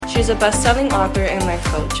She's a best-selling author and life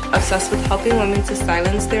coach, obsessed with helping women to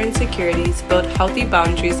silence their insecurities, build healthy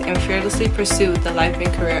boundaries, and fearlessly pursue the life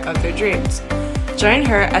and career of their dreams. Join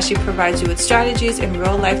her as she provides you with strategies and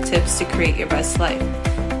real-life tips to create your best life.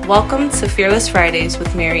 Welcome to Fearless Fridays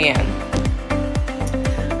with Marianne.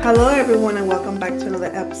 Hello, everyone, and welcome back to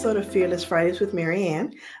another episode of Fearless Fridays with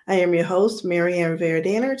Marianne. I am your host, Marianne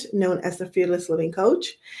Rivera-Dannert, known as the Fearless Living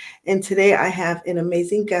Coach. And today I have an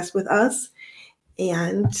amazing guest with us,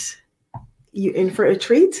 and you're in for a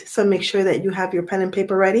treat. So make sure that you have your pen and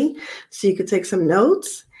paper ready so you can take some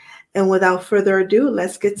notes. And without further ado,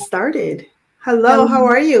 let's get started. Hello, how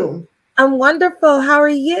are you? I'm wonderful. How are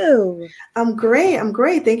you? I'm great.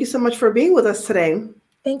 Thank you so much for being with us today.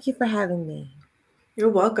 Thank you for having me. You're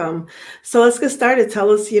welcome. So let's get started.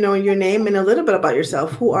 Tell us, your name and a little bit about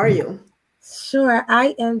yourself. Who are you? Sure.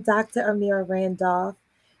 I am Dr. Amira Randolph.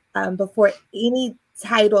 Before any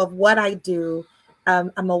title of what I do,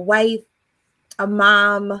 I'm a wife, a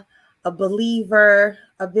mom, a believer,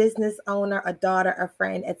 a business owner, a daughter, a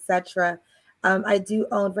friend, etc. I do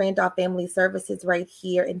own Randolph Family Services right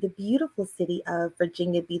here in the beautiful city of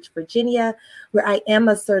Virginia Beach, Virginia, where I am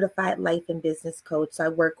a certified life and business coach. So I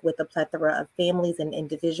work with a plethora of families and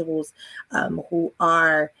individuals who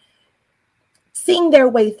are seeing their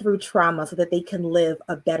way through trauma so that they can live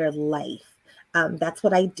a better life. That's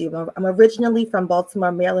what I do. I'm originally from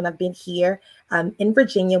Baltimore, Maryland. I've been here in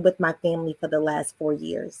Virginia with my family for the last 4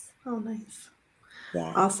 years. Oh, nice.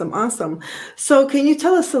 Yeah. Awesome. So can you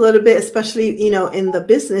tell us a little bit, especially, in the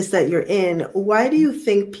business that you're in, why do you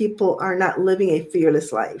think people are not living a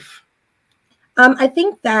fearless life? I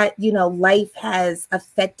think that, life has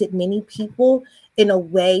affected many people in a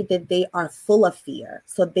way that they are full of fear.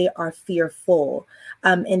 So they are fearful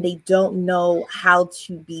and they don't know how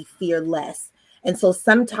to be fearless. And so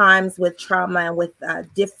sometimes with trauma and with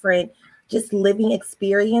different just living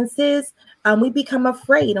experiences, we become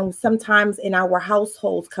afraid. And sometimes in our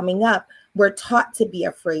households coming up, we're taught to be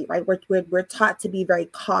afraid, right? We're taught to be very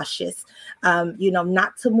cautious,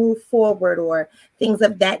 not to move forward or things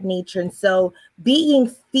of that nature. And so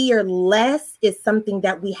being fearless is something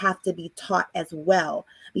that we have to be taught as well,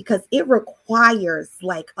 because it requires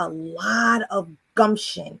like a lot of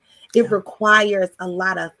gumption. It requires a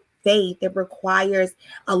lot of faith. It requires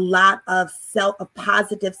a lot of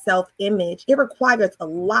positive self-image. It requires a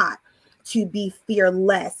lot to be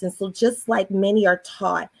fearless. And so just like many are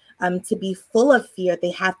taught to be full of fear,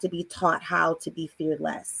 they have to be taught how to be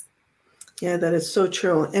fearless. Yeah, that is so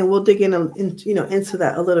true. And we'll dig into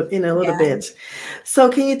that a little bit.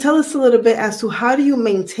 So can you tell us a little bit as to how do you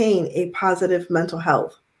maintain a positive mental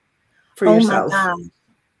health for yourself? My God.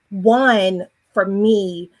 One, for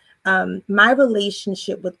me, my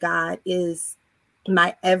relationship with God is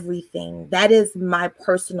my everything. That is my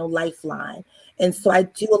personal lifeline. And so I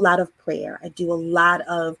do a lot of prayer. I do a lot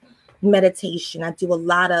of meditation. I do a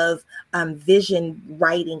lot of vision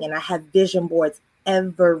writing, and I have vision boards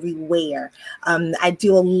everywhere. I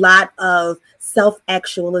do a lot of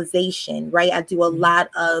self-actualization, right? I do a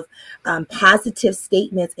lot of positive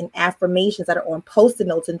statements and affirmations that are on Post-it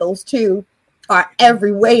notes, and those two are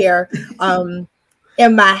everywhere.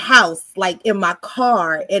 In my house, like in my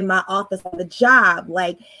car, in my office, on the job,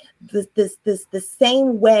 like the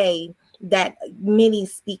same way that many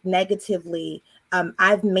speak negatively.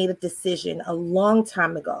 I've made a decision a long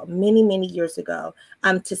time ago, many years ago,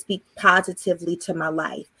 to speak positively to my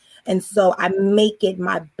life. And so I make it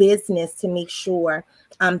my business to make sure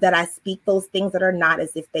that I speak those things that are not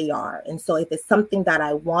as if they are. And so if it's something that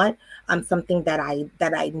I want, something that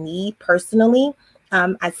I need personally,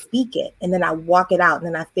 I speak it, and then I walk it out, and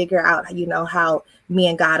then I figure out, how me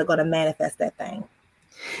and God are going to manifest that thing.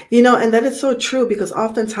 And that is so true, because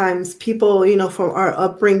oftentimes people, from our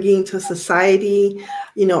upbringing to society,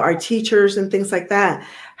 our teachers and things like that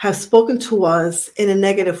have spoken to us in a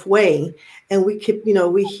negative way. And we keep,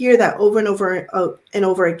 we hear that over and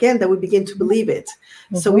over again, that we begin to believe it.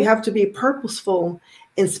 Mm-hmm. So we have to be purposeful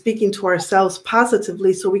in speaking to ourselves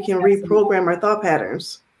positively so we can reprogram our thought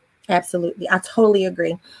patterns. Absolutely. I totally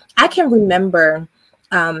agree. I can remember,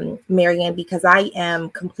 Marianne, because I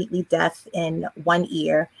am completely deaf in one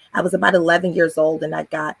ear. I was about 11 years old, and I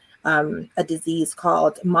got a disease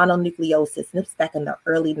called mononucleosis. And it's back in the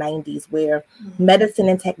early 90s, where medicine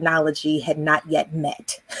and technology had not yet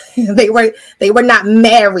met. They were not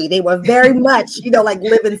married. They were very much, like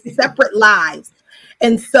living separate lives.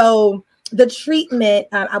 And so the treatment,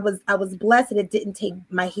 I was blessed that it didn't take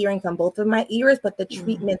my hearing from both of my ears, but the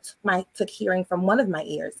treatment took hearing from one of my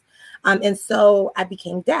ears. And so I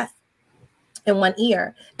became deaf in one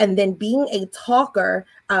ear. And then being a talker,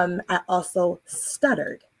 I also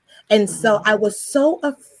stuttered. And so I was so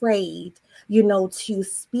afraid, to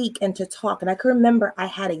speak and to talk. And I can remember I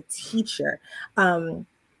had a teacher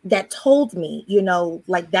that told me,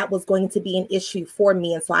 like that was going to be an issue for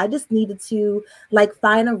me. And so I just needed to like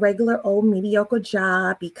find a regular old mediocre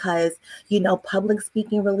job because, public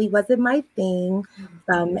speaking really wasn't my thing.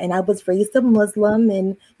 And I was raised a Muslim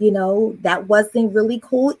and, that wasn't really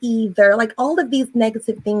cool either. Like all of these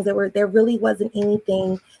negative things there really wasn't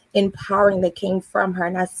anything empowering that came from her.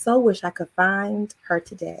 And I so wish I could find her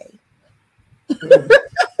today.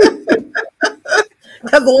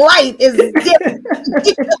 Because life is different.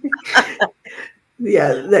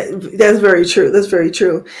 Yeah, that's very true. That's very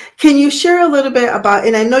true. Can you share a little bit about,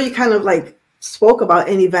 and I know you kind of like spoke about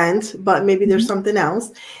an event, but maybe there's something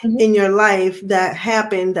else in your life that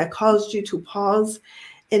happened that caused you to pause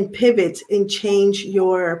and pivot and change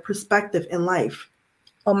your perspective in life?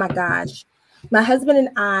 Oh my gosh. My husband and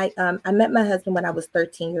I met my husband when I was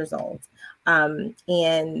 13 years old.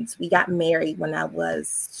 And we got married when I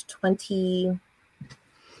was 28.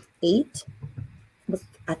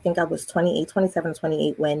 I think I was 28, 27,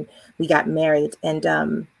 28 when we got married.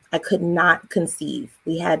 And I could not conceive.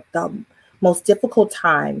 We had the most difficult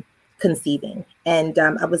time conceiving. And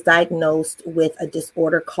I was diagnosed with a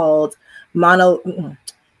disorder called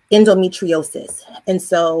endometriosis. And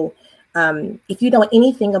so if you know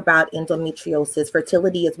anything about endometriosis,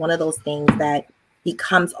 fertility is one of those things that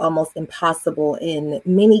becomes almost impossible in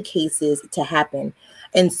many cases to happen.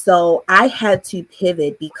 And so I had to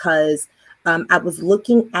pivot because I was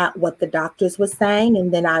looking at what the doctors were saying,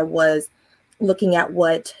 and then I was looking at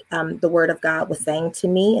what the word of God was saying to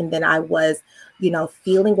me. And then I was,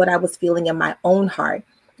 feeling what I was feeling in my own heart.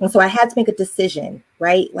 And so I had to make a decision,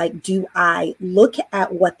 right? Like, do I look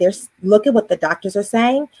at what the doctors are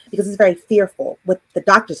saying? Because it's very fearful what the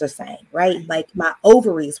doctors are saying, right? Like my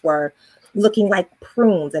ovaries were looking like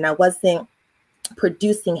prunes and I wasn't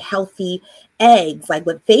producing healthy eggs. Like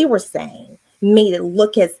what they were saying made it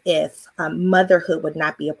look as if motherhood would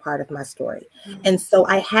not be a part of my story. And so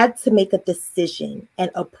I had to make a decision and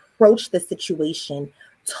approach the situation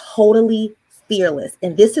totally fearless.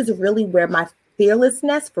 And this is really where my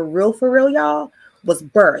fearlessness, for real, y'all, was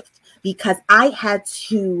birthed, because I had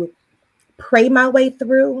to pray my way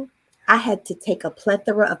through. I had to take a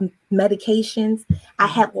plethora of medications. I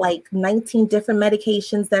had like 19 different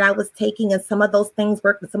medications that I was taking, and some of those things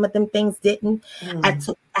worked and some of them things didn't.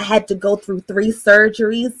 I had to go through 3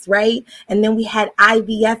 surgeries, right? And then we had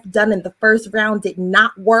IVF done, and the first round did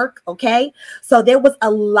not work, okay? So there was a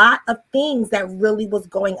lot of things that really was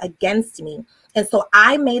going against me. And so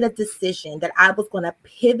I made a decision that I was going to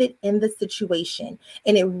pivot in the situation,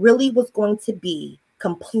 and it really was going to be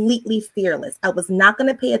completely fearless. I was not going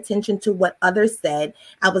to pay attention to what others said.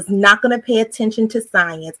 I was not going to pay attention to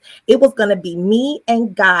science. It was going to be me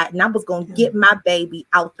and God, and I was going to get my baby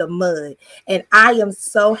out the mud. And I am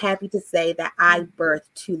so happy to say that I birthed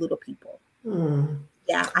 2 little people.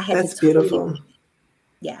 Yeah, I had That's beautiful.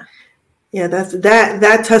 Yeah. Yeah,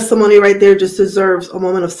 that testimony right there just deserves a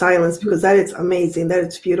moment of silence, because that is amazing. That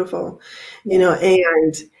is beautiful.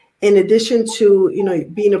 And in addition to,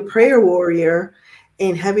 being a prayer warrior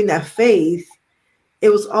and having that faith, it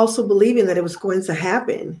was also believing that it was going to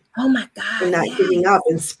happen. Oh my God. And not giving up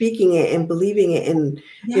and speaking it and believing it. And,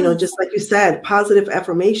 just like you said, positive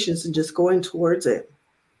affirmations and just going towards it.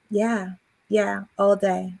 Yeah. Yeah. All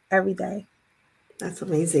day, every day. That's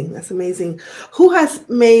amazing. That's amazing. Who has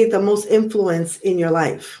made the most influence in your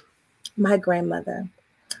life? My grandmother.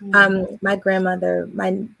 My grandmother,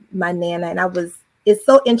 my Nana. And it's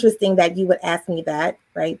so interesting that you would ask me that,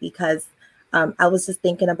 right? Because I was just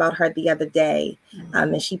thinking about her the other day,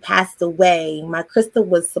 and she passed away. My Krista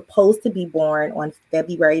was supposed to be born on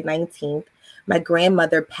February 19th. My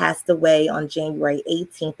grandmother passed away on January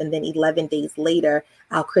 18th, and then 11 days later,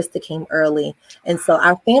 our Krista came early. And so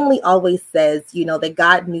our family always says, that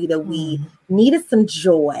God knew that we needed some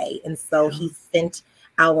joy. And so he sent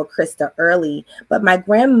our Krista early. But my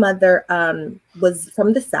grandmother was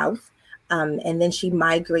from the South, and then she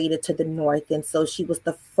migrated to the North. And so she was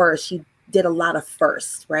the first. She did a lot of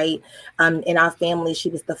firsts, right? In our family, she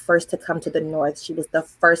was the first to come to the North. She was the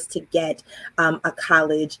first to get a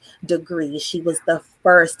college degree. She was the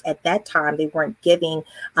first at that time. They weren't giving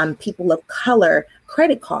people of color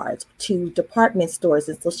credit cards to department stores.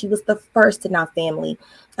 And so she was the first in our family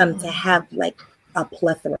to have like a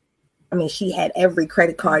plethora. I mean, she had every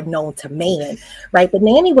credit card known to man, right? But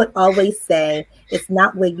Nanny would always say, it's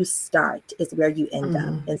not where you start, it's where you end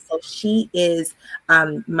up. And so she is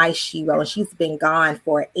my shero, and she's been gone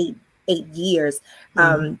for eight years.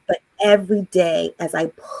 But every day as I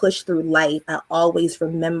push through life, I always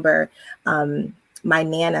remember my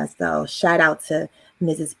Nana. So shout out to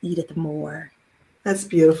Mrs. Edith Moore. That's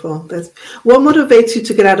beautiful. What motivates you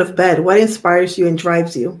to get out of bed? What inspires you and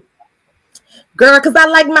drives you? Girl, because I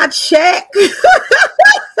like my check.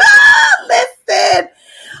 Listen,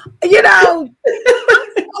 you know,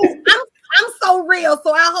 I'm so real,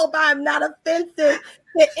 so I hope I'm not offensive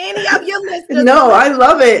to any of your listeners. No, I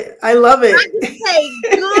love it. I pay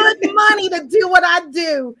good money to do what I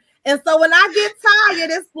do. And so when I get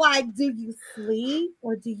tired, it's like, do you sleep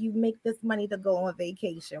or do you make this money to go on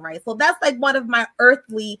vacation, right? So that's like one of my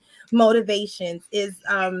earthly motivations is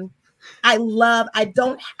I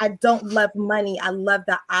don't love money. I love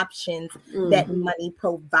the options that money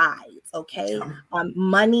provides. Okay.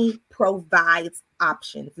 Money provides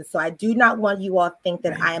options. And so I do not want you all to think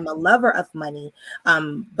that I am a lover of money.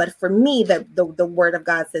 But for me, the word of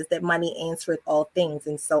God says that money answereth all things.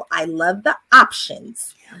 And so I love the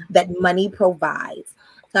options that money provides.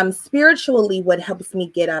 Spiritually, what helps me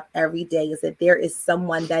get up every day is that there is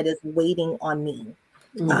someone that is waiting on me.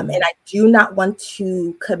 And I do not want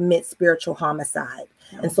to commit spiritual homicide.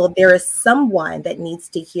 And so there is someone that needs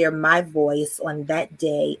to hear my voice on that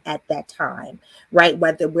day at that time, right?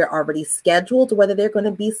 Whether we're already scheduled, or whether they're going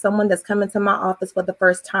to be someone that's coming to my office for the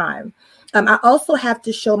first time. I also have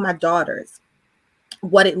to show my daughters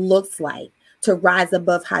what it looks like to rise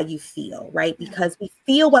above how you feel, right? Because we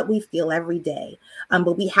feel what we feel every day,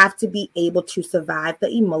 but we have to be able to survive the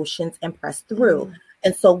emotions and press through.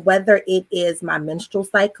 And so whether it is my menstrual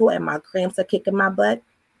cycle and my cramps are kicking my butt,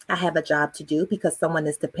 I have a job to do because someone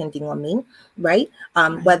is depending on me, right?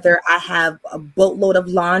 Whether I have a boatload of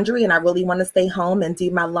laundry and I really want to stay home and do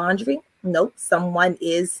my laundry, nope, someone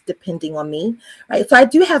is depending on me, right? So I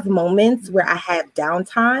do have moments where I have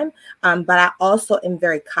downtime, but I also am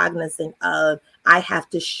very cognizant of I have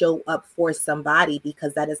to show up for somebody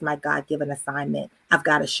because that is my God-given assignment. I've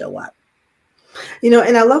got to show up.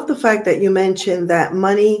 And I love the fact that you mentioned that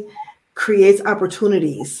money creates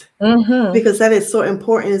opportunities because that is so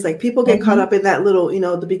important. It's like people get caught up in that little,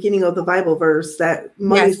 the beginning of the Bible verse that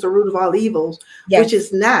money is the root of all evils, which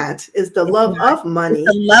is not, is the love of money.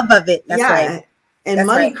 It's the love of it. That's right. And That's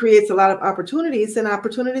money right. creates a lot of opportunities and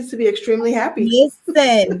opportunities to be extremely happy.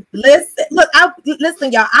 Listen, look,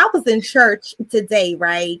 listen, y'all, I was in church today,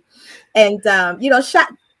 right? And,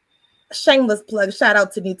 shameless plug, shout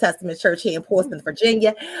out to New Testament Church here in Portsmouth,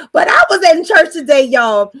 Virginia. But I was in church today,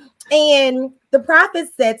 y'all, and the prophet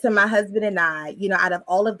said to my husband and I, out of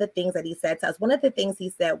all of the things that he said to us, one of the things he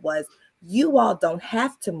said was, you all don't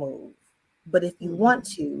have to move, but if you want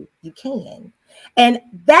to, you can. And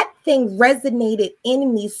that thing resonated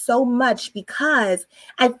in me so much because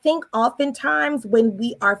I think oftentimes when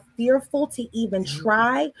we are fearful to even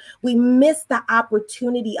try, we miss the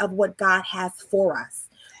opportunity of what God has for us.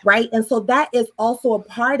 Right. And so that is also a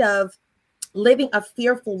part of living a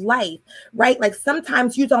fearful life, right? Like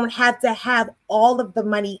sometimes you don't have to have all of the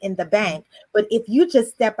money in the bank, but if you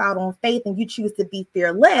just step out on faith and you choose to be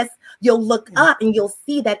fearless, you'll look up and you'll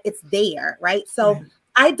see that it's there. Right. So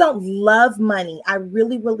I don't love money. I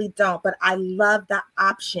really, really don't. But I love the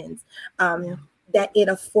options that it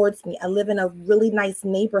affords me. I live in a really nice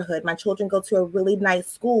neighborhood. My children go to a really nice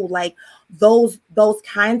school, like those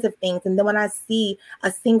kinds of things. And then when I see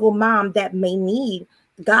a single mom that may need,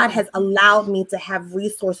 God has allowed me to have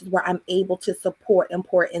resources where I'm able to support and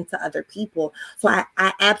pour into other people. So I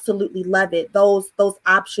absolutely love it. Those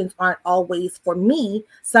options aren't always for me.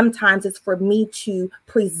 Sometimes it's for me to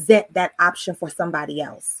present that option for somebody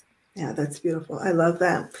else. Yeah, that's beautiful. I love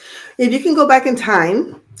that. If you can go back in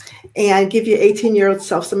time and give your 18-year-old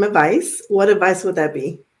self some advice, what advice would that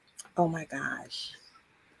be? Oh my gosh.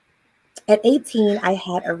 At 18, I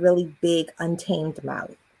had a really big untamed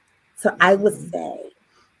mouth. So I would say,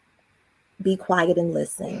 be quiet and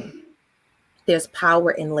listen. There's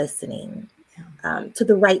power in listening to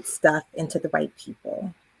the right stuff and to the right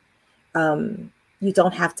people. You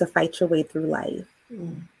don't have to fight your way through life.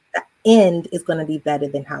 The end is going to be better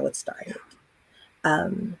than how it started.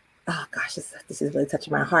 Oh gosh, this is really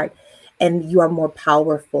touching my heart. And you are more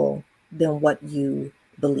powerful than what you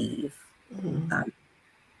believe.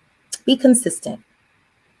 Be consistent.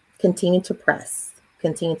 Continue to press.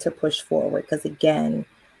 Continue to push forward. Because again,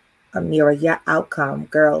 Amira, your outcome,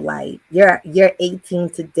 girl, like you're 18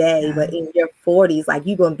 today, but in your 40s, like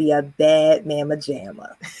you're gonna be a bad mama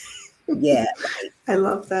jamma. Yeah. I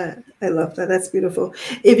love that. That's beautiful.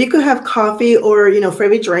 If you could have coffee or for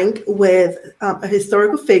every drink with a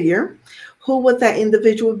historical figure, who would that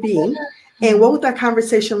individual be, and what would that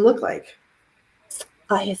conversation look like?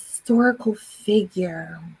 A historical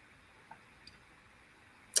figure.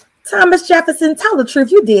 Thomas Jefferson, tell the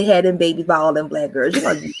truth. You did have them babies by all them black girls. You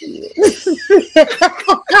know you did. It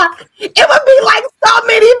would be like so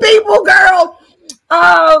many people, girl.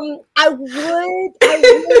 I would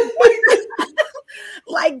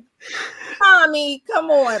like Tommy, come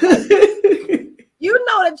on. You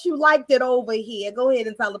know that you liked it over here. Go ahead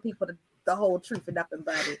and tell the people the whole truth and nothing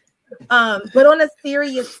but it. But on a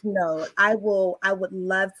serious note, I would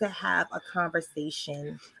love to have a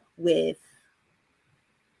conversation with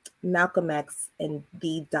Malcolm X and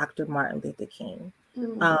the Dr. Martin Luther King.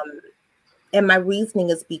 And my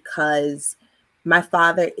reasoning is because my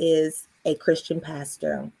father is a Christian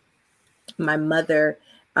pastor. My mother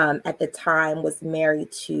at the time was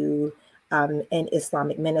married to an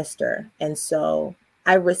Islamic minister. And so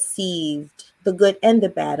I received the good and the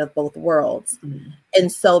bad of both worlds.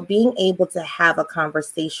 And so being able to have a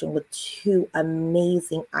conversation with two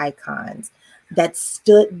amazing icons that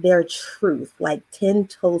stood their truth like 10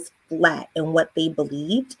 toes flat in what they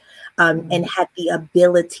believed and had the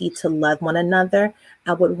ability to love one another,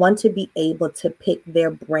 I would want to be able to pick their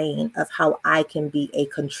brain of how I can be a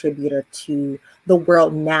contributor to the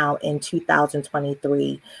world now in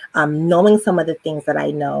 2023, knowing some of the things that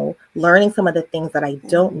I know, learning some of the things that I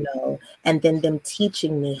don't know, and then them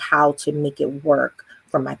teaching me how to make it work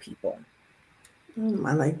for my people.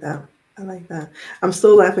 I like that. I like that. I'm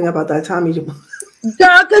still laughing about that Tommy. Girl,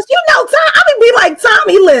 because you know, I would be like,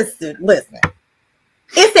 Tommy, listen.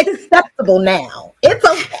 It's acceptable now. It's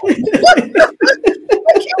okay. Can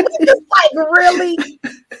we just like really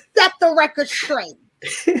set the record straight?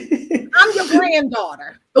 I'm your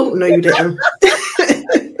granddaughter. Oh, no, you didn't.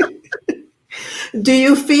 Do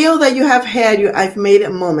you feel that you have had your I've made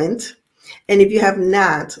it moment? And if you have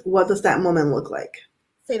not, what does that moment look like?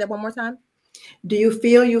 Say that one more time. Do you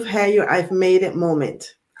feel you've had your I've made it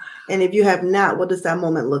moment? And if you have not, what does that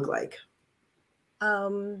moment look like?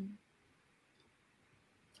 I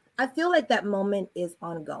feel like that moment is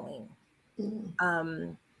ongoing.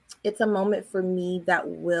 It's a moment for me that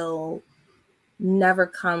will never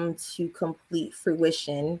come to complete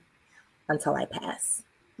fruition until I pass.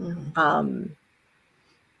 I'm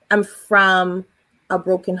from a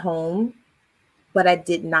broken home, but I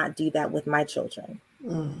did not do that with my children.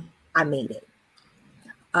 I made it.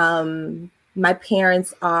 My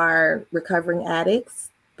parents are recovering addicts,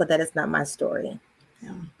 but that is not my story.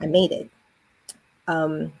 I made it.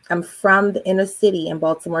 I'm from the inner city in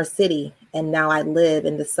Baltimore City, and now I live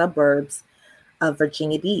in the suburbs of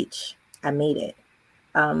Virginia Beach. I made it.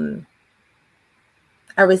 I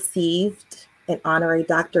received an honorary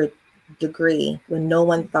doctorate degree when no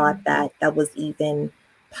one thought that was even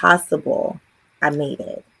possible. I made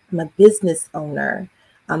it. I'm a business owner.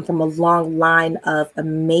 I'm from a long line of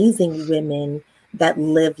amazing women that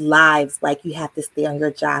live lives like you have to stay on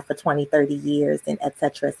your job for 20, 30 years and et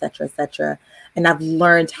cetera, et cetera, et cetera. And I've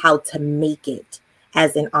learned how to make it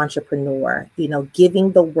as an entrepreneur, you know,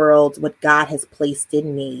 giving the world what God has placed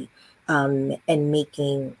in me and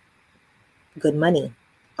making good money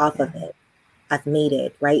off of it. I've made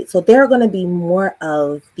it, right? So there are going to be more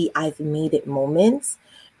of the I've made it moments.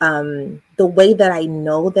 The way that I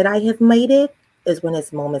know that I have made it is when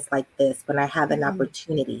it's moments like this, when I have an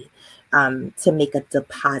opportunity to make a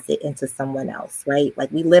deposit into someone else, right?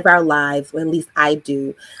 Like we live our lives, or at least I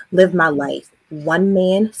do, live my life. One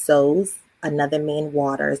man sows, another man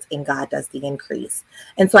waters, and God does the increase.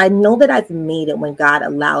 And so I know that I've made it when God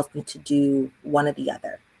allows me to do one or the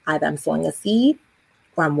other. Either I'm sowing a seed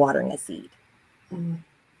or I'm watering a seed.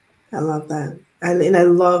 I love that. And I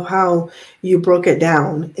love how you broke it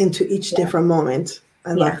down into each different moment.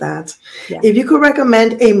 I love that. Yeah. If you could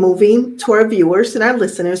recommend a movie to our viewers and our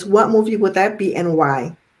listeners, what movie would that be and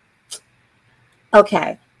why?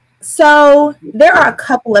 Okay. So there are a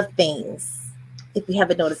couple of things, if you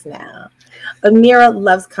haven't noticed now. Amira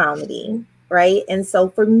loves comedy, right? And so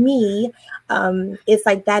for me, it's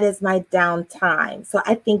like that is my downtime. So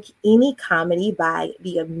I think any comedy by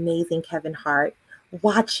the amazing Kevin Hart,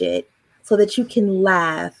 watch it so that you can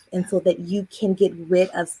laugh and so that you can get rid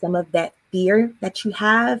of some of that fear that you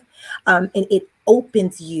have. And it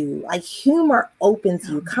opens you, like humor opens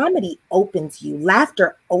you, comedy opens you,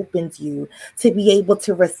 laughter opens you to be able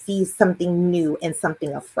to receive something new and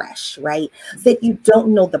something afresh, right? So if you don't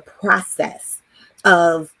know the process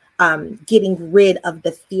of getting rid of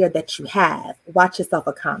the fear that you have, watch yourself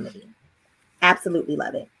a comedy. Absolutely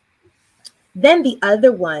love it. Then the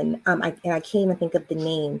other one, I can't even think of the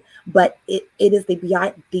name, but it is the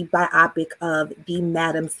biopic of the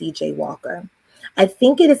Madam C.J. Walker. I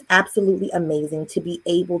think it is absolutely amazing to be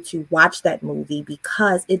able to watch that movie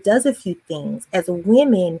because it does a few things. As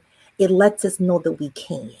women, it lets us know that we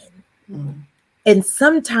can. And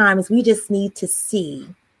sometimes we just need to see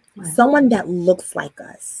someone that looks like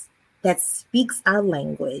us, that speaks our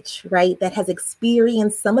language, right? That has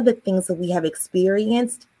experienced some of the things that we have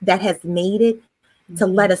experienced, that has made it, to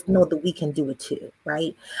let us know that we can do it too,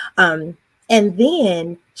 right? And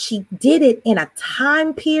then she did it in a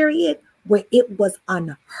time period where it was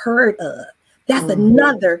unheard of. That's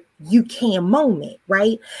another you can moment,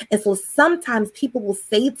 right? And so sometimes people will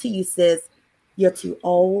say to you, sis, you're too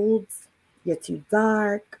old, you're too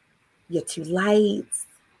dark, you're too light,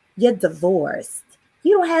 you're divorced,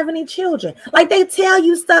 you don't have any children. Like, they tell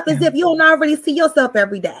you stuff as if you don't already see yourself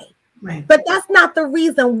every day. Right. But that's not the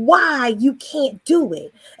reason why you can't do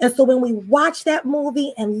it. And so when we watch that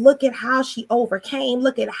movie and look at how she overcame,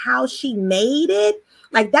 look at how she made it,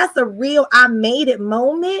 like, that's a real I made it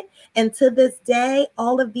moment. And to this day,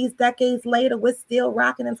 all of these decades later, we're still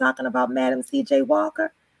rocking and talking about Madam C.J.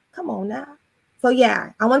 Walker. Come on now. So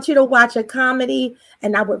yeah, I want you to watch a comedy,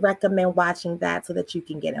 and I would recommend watching that so that you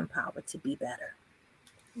can get empowered to be better.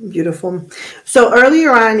 Beautiful. So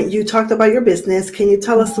earlier on, you talked about your business. Can you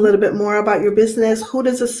tell us a little bit more about your business? Who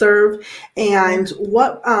does it serve? And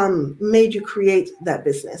what made you create that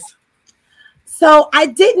business? So I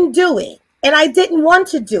didn't do it, and I didn't want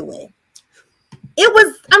to do it.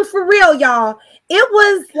 I'm for real, y'all. It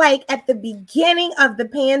was like at the beginning of the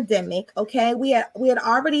pandemic. Okay. We had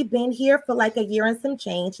already been here for like a year and some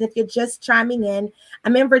change. And if you're just chiming in,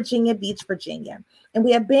 I'm in Virginia Beach, Virginia. And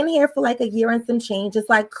we have been here for like a year and some change. So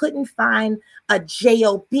I couldn't find a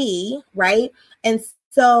job, right? And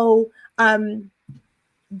so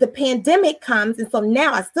the pandemic comes. And so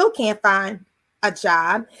now I still can't find a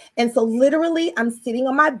job. And so literally I'm sitting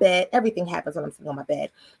on my bed. Everything happens when I'm sitting on my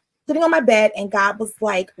bed. Sitting on my bed, and God was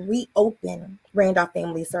like, reopen Randolph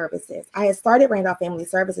Family Services. I had started Randolph Family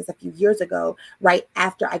Services a few years ago, right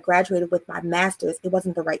after I graduated with my master's. It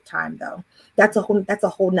wasn't the right time though. That's a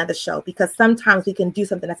whole nother show, because sometimes we can do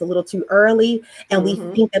something that's a little too early, and we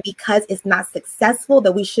think that because it's not successful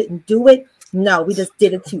that we shouldn't do it. No, we just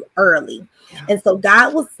did it too early. Yeah. And so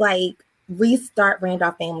God was like, restart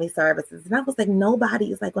Randolph Family Services. And I was like,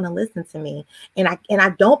 nobody is like going to listen to me. And I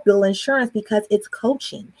don't bill insurance because it's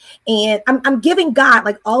coaching. And I'm giving God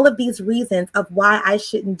like all of these reasons of why I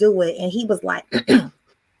shouldn't do it. And he was like,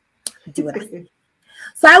 do what I say.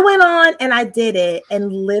 So I went on and I did it.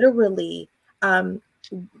 And literally, I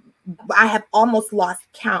have almost lost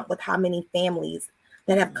count with how many families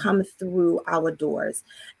that have come through our doors.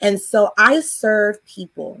 And so I serve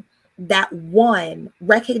people that, one,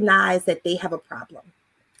 recognize that they have a problem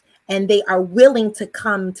and they are willing to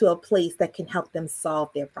come to a place that can help them solve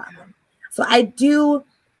their problem. So I do.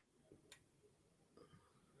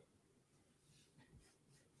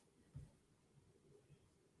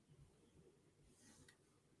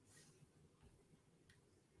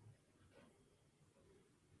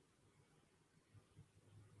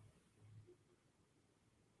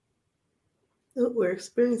 We're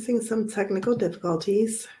experiencing some technical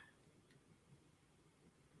difficulties.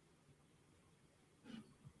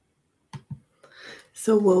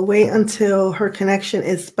 So we'll wait until her connection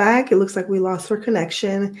is back. It looks like we lost her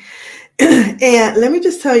connection. And let me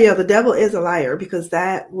just tell you, the devil is a liar, because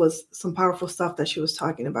that was some powerful stuff that she was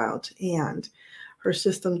talking about. And her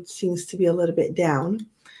system seems to be a little bit down.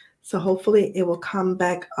 So hopefully it will come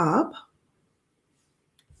back up.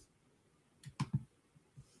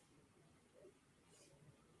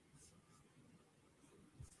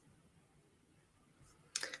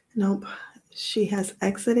 Nope, she has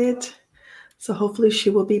exited. So hopefully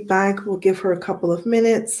she will be back. We'll give her a couple of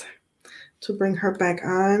minutes to bring her back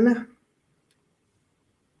on.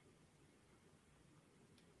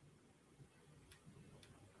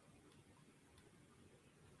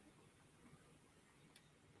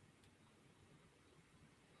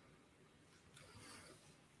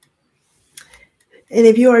 And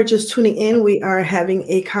if you are just tuning in, we are having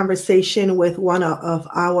a conversation with one of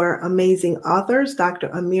our amazing authors, Dr.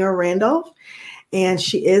 Amira Randolph. And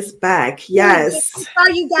she is back. Yes. I'm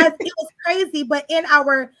sorry, you guys. It was crazy, but in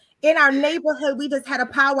our neighborhood, we just had a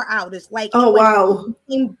power outage. Like, oh wow,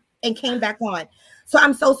 and came back on. So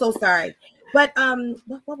I'm so sorry. But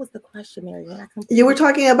what was the question, Marianne? You were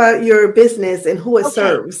talking about your business and who it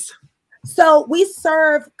serves. So we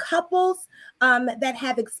serve couples that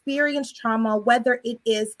have experienced trauma, whether it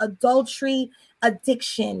is adultery,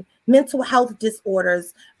 addiction, mental health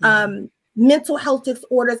disorders. Mental health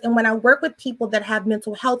disorders. And when I work with people that have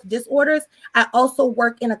mental health disorders, I also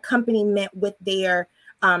work in accompaniment with their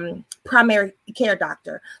primary care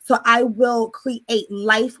doctor. So I will create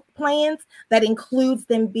life plans that includes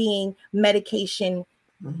them being medication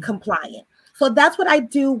compliant. So that's what I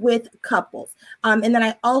do with couples. And then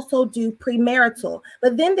I also do premarital.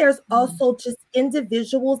 But then there's also just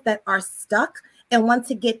individuals that are stuck and want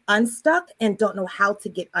to get unstuck and don't know how to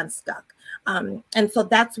get unstuck. And so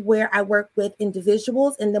that's where I work with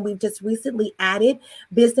individuals. And then we've just recently added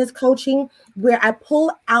business coaching, where I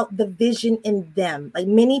pull out the vision in them. Like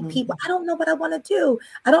many people, I don't know what I want to do.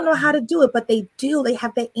 I don't know how to do it, but they do. They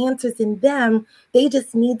have the answers in them. They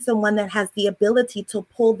just need someone that has the ability to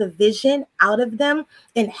pull the vision out of them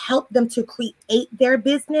and help them to create their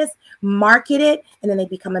business, market it, and then they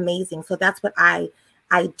become amazing. So that's what I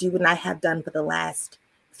do and I have done for the last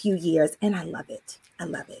few years, and I love it. I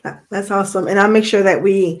love it. That's awesome. And I'll make sure that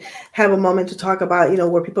we have a moment to talk about,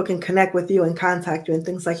 where people can connect with you and contact you and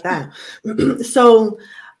things like that. So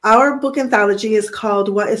our book anthology is called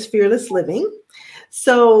What is Fearless Living?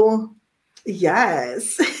 So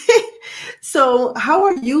yes. So how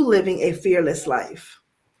are you living a fearless life?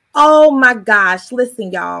 Oh my gosh.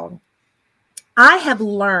 Listen, y'all, I have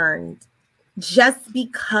learned, just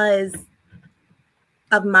because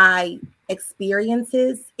of my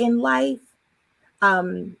experiences in life.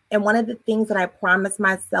 And one of the things that I promised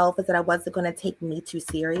myself is that I wasn't going to take me too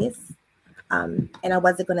serious. And I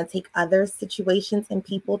wasn't going to take other situations and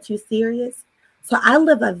people too serious. So I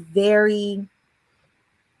live a very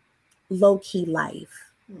low-key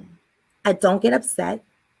life. I don't get upset.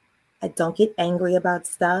 I don't get angry about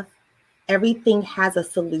stuff. Everything has a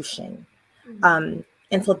solution. And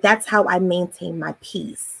so that's how I maintain my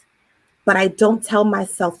peace. But I don't tell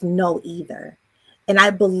myself no either. And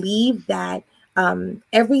I believe that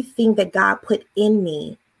everything that God put in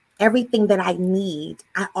me, everything that I need,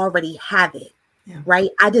 I already have it,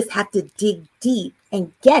 right? I just have to dig deep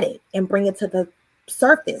and get it and bring it to the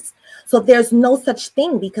surface. So there's no such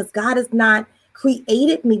thing, because God has not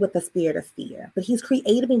created me with a spirit of fear, but he's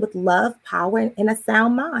created me with love, power, and a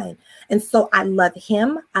sound mind. And so I love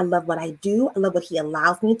him. I love what I do. I love what he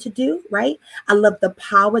allows me to do, right? I love the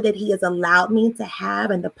power that he has allowed me to have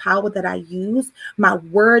and the power that I use. My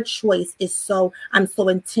word choice is I'm so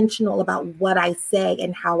intentional about what I say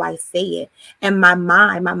and how I say it. And my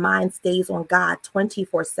mind stays on God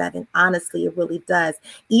 24/7. Honestly, it really does.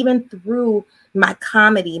 Even through my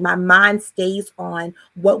comedy, my mind stays on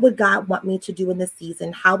what would God want me to do in this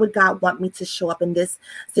season? How would God want me to show up in this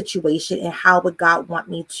situation? And how would God want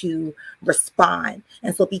me to respond?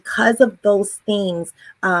 And so because of those things,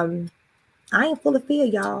 I ain't full of fear,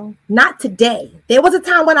 y'all. Not today. There was a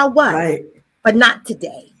time when I was, right, but not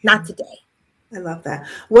today. Not today. I love that.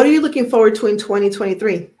 What are you looking forward to in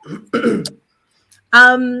 2023?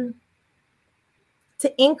 To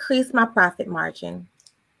increase my profit margin.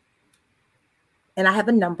 And I have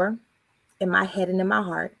a number in my head and in my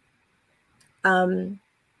heart,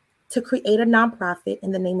 to create a nonprofit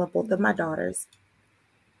in the name of both of my daughters,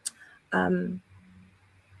 to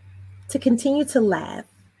continue to laugh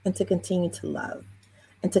and to continue to love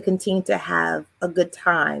and to continue to have a good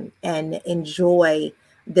time and enjoy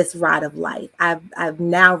this ride of life. I've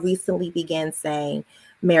now recently began saying,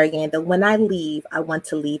 Marianne, that when I leave, I want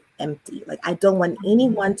to leave empty. Like, I don't want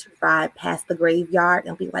anyone to ride past the graveyard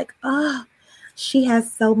and be like, oh, she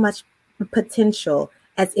has so much potential,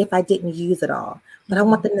 as if I didn't use it all. But I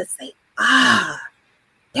want them to say,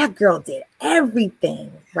 that girl did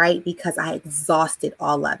everything, right? Because I exhausted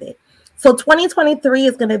all of it. So 2023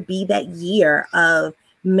 is going to be that year of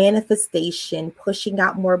manifestation, pushing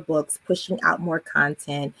out more books, pushing out more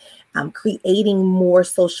content, creating more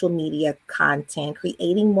social media content,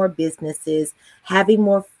 creating more businesses, having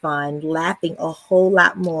more fun, laughing a whole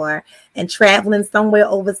lot more, and traveling somewhere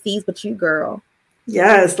overseas with you, girl.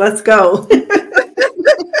 Yes, let's go.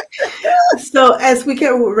 So as we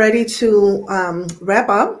get ready to wrap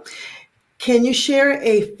up, can you share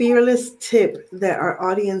a fearless tip that our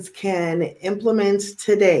audience can implement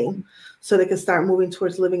today so they can start moving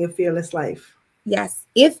towards living a fearless life? Yes.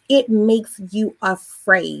 If it makes you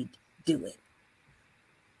afraid, do it.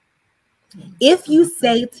 If you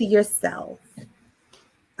say to yourself,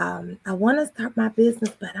 I want to start my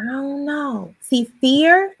business, but I don't know. See,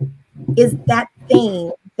 fear is that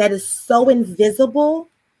thing that is so invisible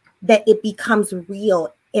that it becomes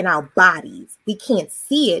real in our bodies. We can't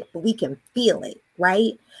see it, but we can feel it,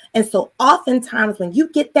 right? And so oftentimes when you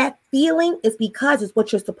get that feeling, it's because it's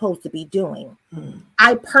what you're supposed to be doing.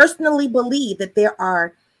 I personally believe that there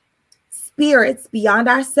are spirits beyond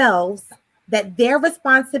ourselves that their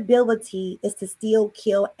responsibility is to steal,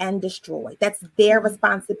 kill, and destroy. That's their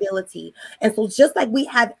responsibility. And so just like we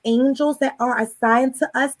have angels that are assigned to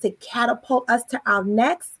us to catapult us to our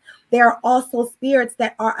next, there are also spirits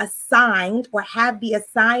that are assigned or have the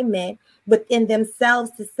assignment within themselves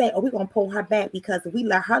to say, oh, we're going to pull her back because if we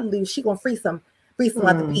let her loose, she's going to free some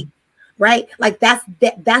other people. Right? Like that's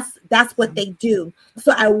what they do.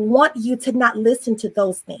 So I want you to not listen to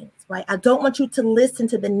those things, right? I don't want you to listen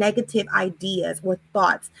to the negative ideas or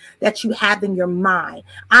thoughts that you have in your mind.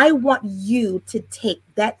 I want you to take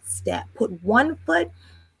that step, put one foot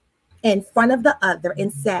in front of the other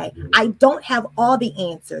and say, I don't have all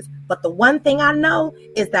the answers, but the one thing I know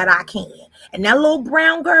is that I can. And that little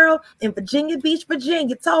brown girl in Virginia Beach,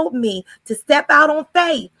 Virginia told me to step out on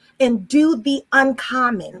faith and do the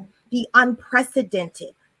uncommon, the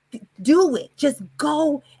unprecedented. Do it. Just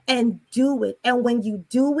go and do it. And when you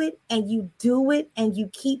do it and you do it and you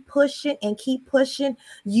keep pushing,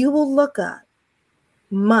 you will look up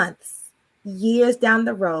months, years down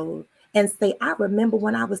the road and say, I remember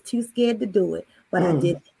when I was too scared to do it, but I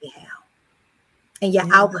did it anyhow. And your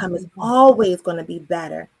outcome is always going to be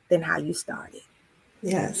better than how you started.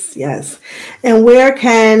 Yes, yes. And where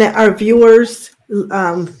can our viewers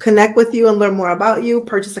connect with you and learn more about you,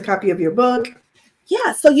 purchase a copy of your book?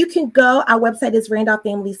 Yeah, so you can go. Our website is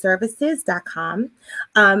RandolphFamilyServices.com.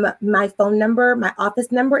 My phone number, my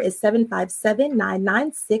office number is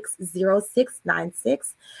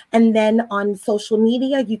 757-996-0696. And then on social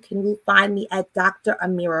media, you can find me at Dr.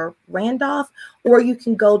 Amira Randolph, or you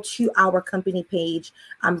can go to our company page,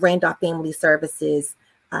 Randolph Family Services,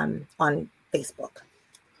 on Facebook.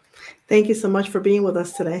 Thank you so much for being with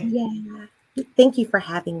us today. Yeah, thank you for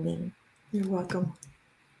having me. You're welcome.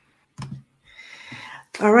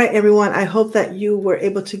 All right, everyone. I hope that you were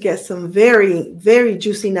able to get some very, very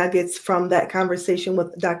juicy nuggets from that conversation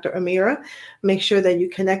with Dr. Amira. Make sure that you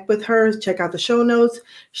connect with her, check out the show notes,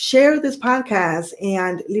 share this podcast,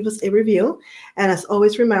 and leave us a review. And as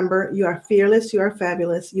always, remember, you are fearless, you are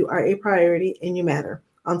fabulous, you are a priority, and you matter.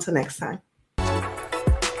 Until next time.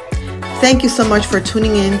 Thank you so much for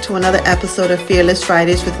tuning in to another episode of Fearless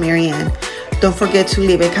Fridays with Marianne. Don't forget to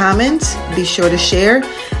leave a comment, be sure to share,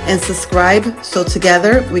 and subscribe so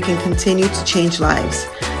together we can continue to change lives.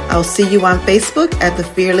 I'll see you on Facebook at the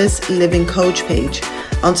Fearless Living Coach page.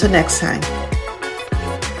 Until next time.